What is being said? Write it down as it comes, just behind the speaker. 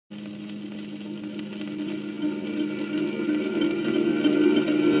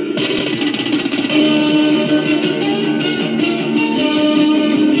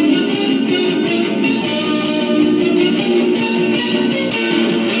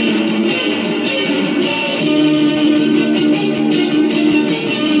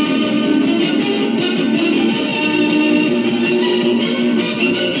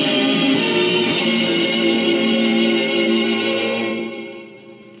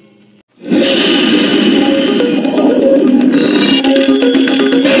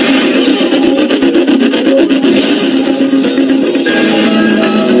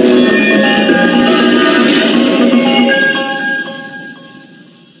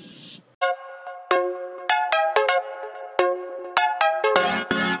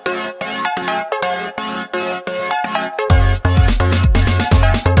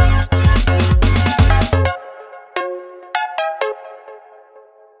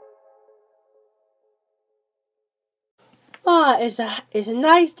It's a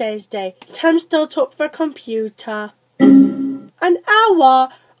nice day today. Time still talk for a computer. An hour?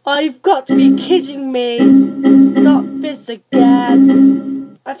 Oh, you've got to be kidding me. Not this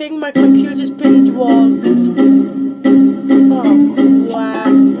again. I think my computer's been drugged. Oh crap,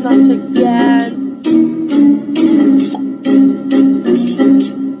 not again.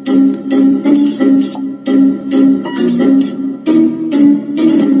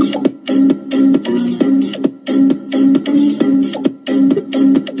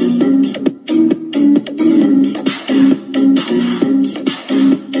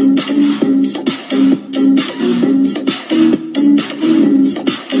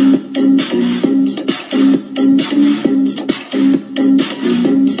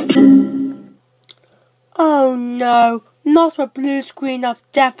 Oh no, not a blue screen of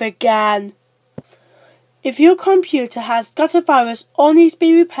death again. If your computer has got a virus or needs to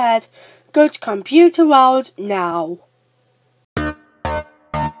be repaired, go to Computer World now.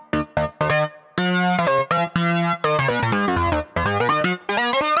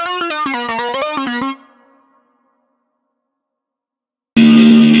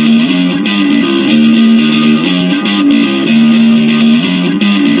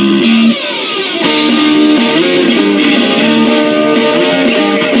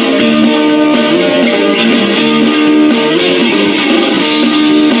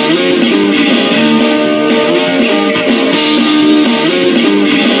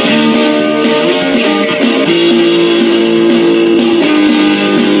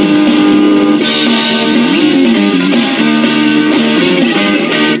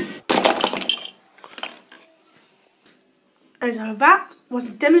 And so that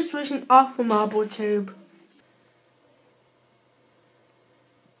was a demonstration of the marble tube.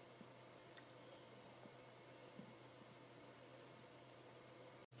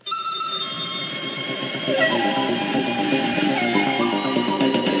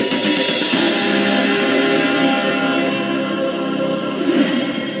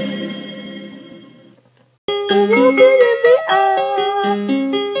 We're walking in the air,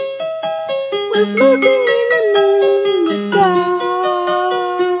 we're floating in the moonless sky.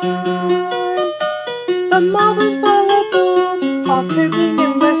 The marbles far above are pimping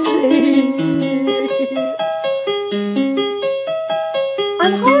and wrestling.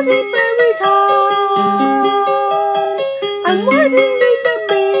 I'm holding very tight, I'm waiting in the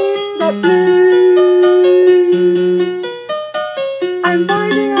midnight blue. I'm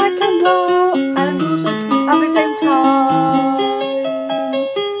finding I can blow and also breathe at the same time.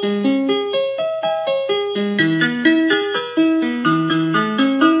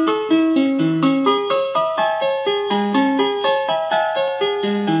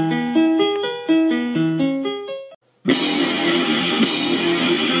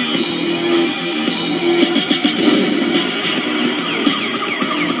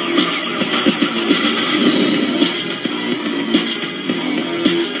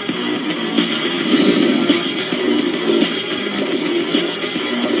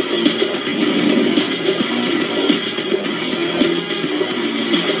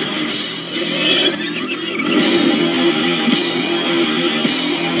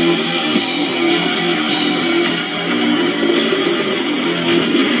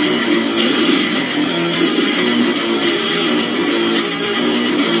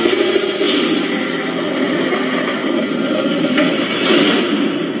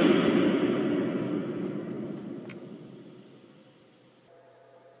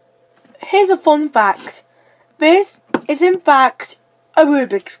 Here's a fun fact. This is in fact a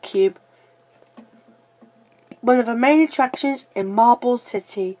Rubik's Cube. One of the main attractions in Marble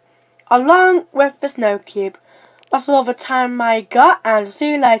City. Along with the Snow Cube. That's all the time I got, and I'll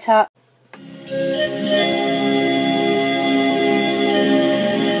see you later.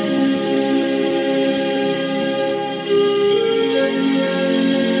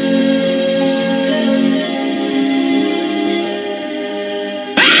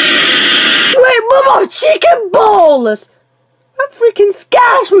 Mama, chicken balls! That freaking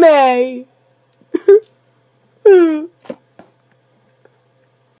scares me!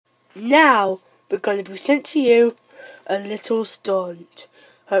 Now, we're going to present to you a little stunt.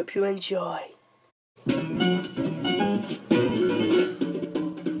 Hope you enjoy.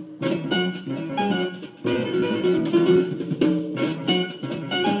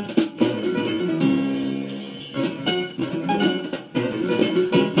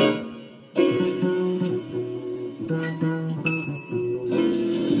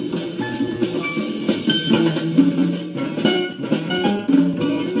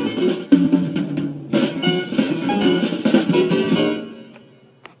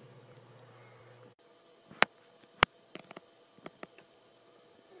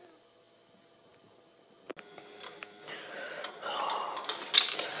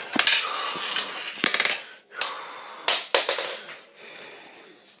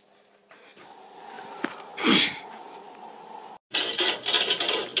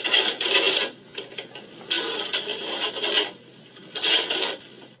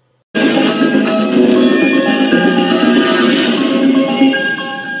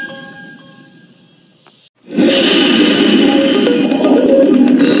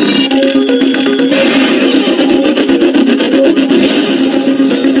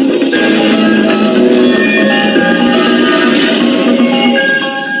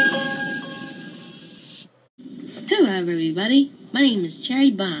 everybody. My name is Cherry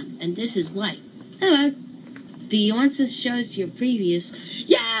Bomb, and this is White. Hello. Do you want to show us your previous...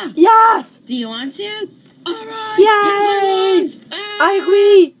 Yeah! Yes! Do you want to? Alright! Yay! Yes, I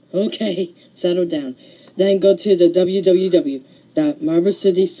agree! Okay, settle down. Then go to the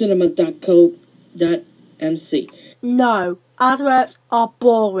www.marblecitycinema.co.mc. No, adverts are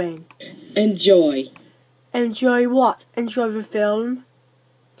boring. Enjoy. Enjoy what? Enjoy the film?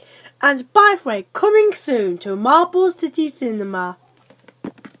 And by the way, coming soon to Marble City Cinema.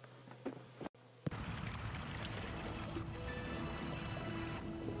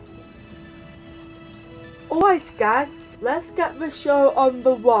 Alright gang, let's get the show on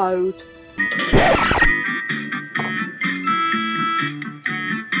the road.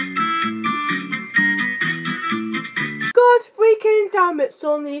 God freaking damn it,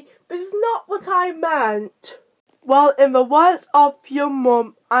 Sonny, this is not what I meant. Well, in the words of your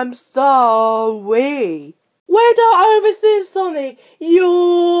mum, I'm sorry. Wait over this, Sonny.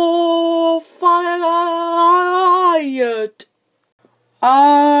 You're fired.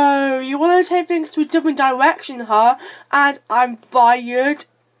 Oh, you want to take things to a different direction, huh? And I'm fired.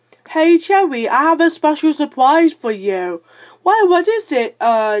 Hey, Cherry, I have a special surprise for you. Why, what is it,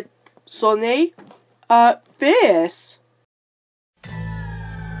 Sonny? This.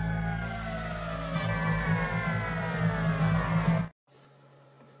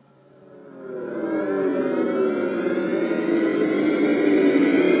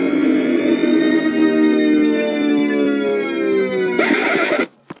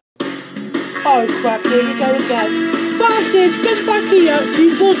 Oh crap, here we go again. Bastards, get back here, you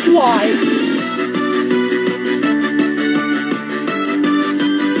will drive.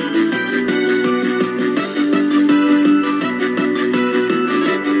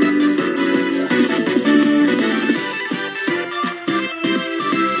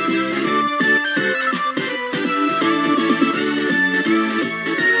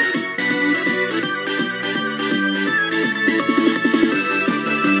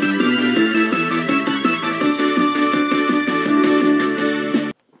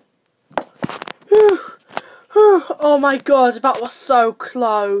 Oh my god, that was so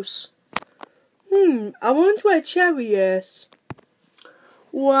close. I wonder where Cherry is.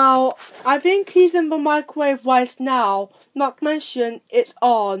 Well, I think he's in the microwave right now. Not to mention, it's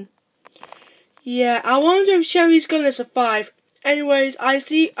on. Yeah, I wonder if Cherry's gonna survive. Anyways, I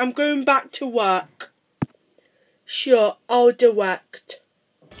see I'm going back to work. Sure, I'll direct.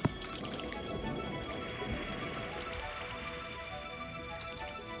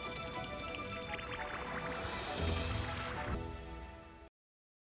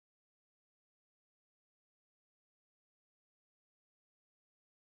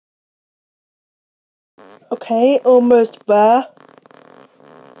 Okay, almost there.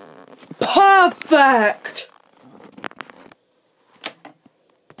 Perfect!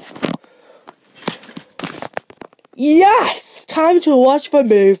 Yes! Time to watch the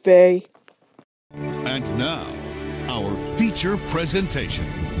movie. And now, our feature presentation.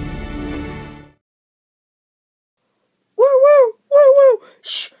 Woo woo! Woo woo!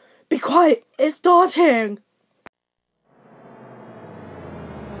 Shh! Be quiet! It's starting!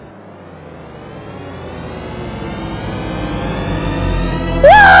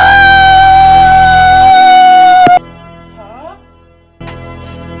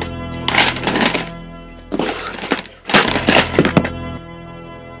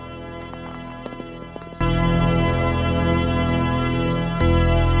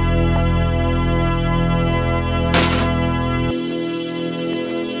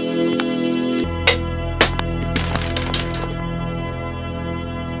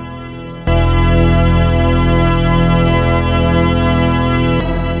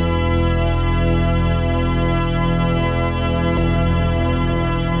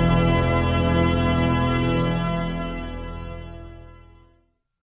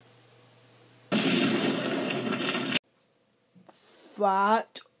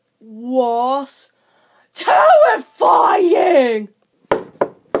 That was terrifying!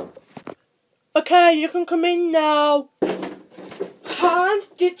 Okay, you can come in now. And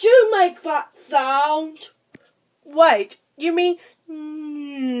did you make that sound? Wait, you mean...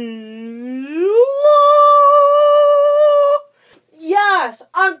 Yes,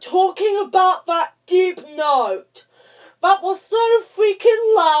 I'm talking about that deep note. That was so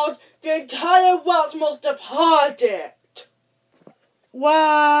freaking loud, the entire world must have heard it.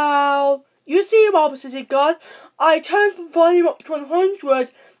 Well, you see, Marble City God, I turned the volume up to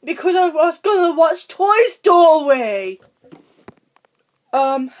 100 because I was gonna watch Toy Story.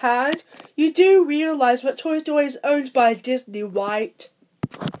 Hand, you do realise that Toy Story is owned by Disney, right?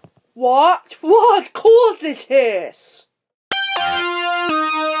 What? What? Course it is!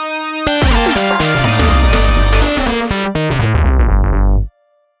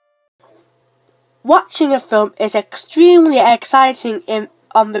 Watching a film is extremely exciting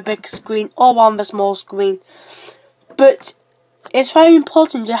on the big screen or on the small screen, but it's very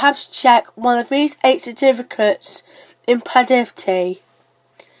important you have to check one of these 8 certificates in validity.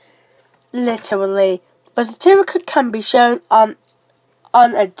 Literally, the certificate can be shown on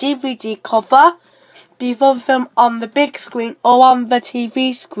a DVD cover before the film on the big screen or on the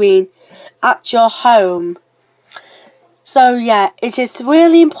TV screen at your home. So yeah, it is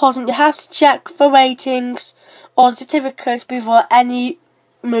really important you have to check the ratings or certificates before any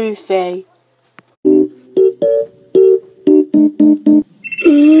movie.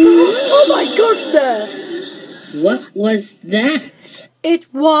 Oh my goodness! What was that?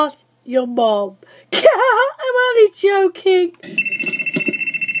 It was your mom. I'm only joking.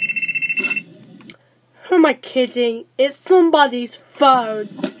 Who am I kidding? It's somebody's phone.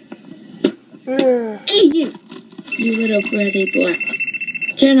 Hey, you little brother black.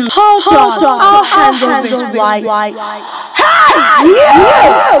 Turn off. Hold on. I'll handle this right. Hey,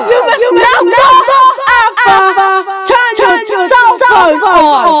 you must never turn your cell phone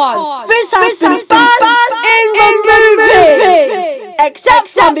on. This has been banned in the movies, except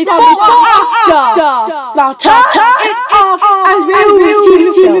before or after. Now turn it off and we will see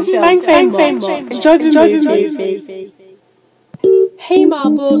you soon. Thank you very much. Enjoy the movie. Hey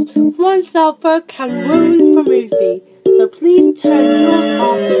Marbles, one cell phone can ruin the movie, so please turn yours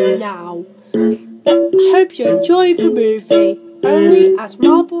off now. I hope you enjoy the movie, only at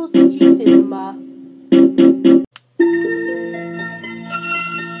Marble City Cinema.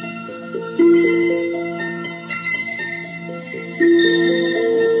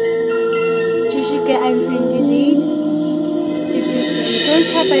 Did you get everything you need? If you don't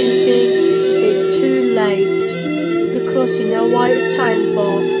have anything, it's too late. Because you know why it's time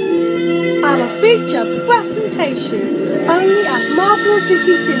for our feature presentation only at Marble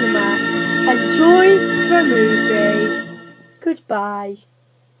City Cinema. Enjoy the movie. Goodbye.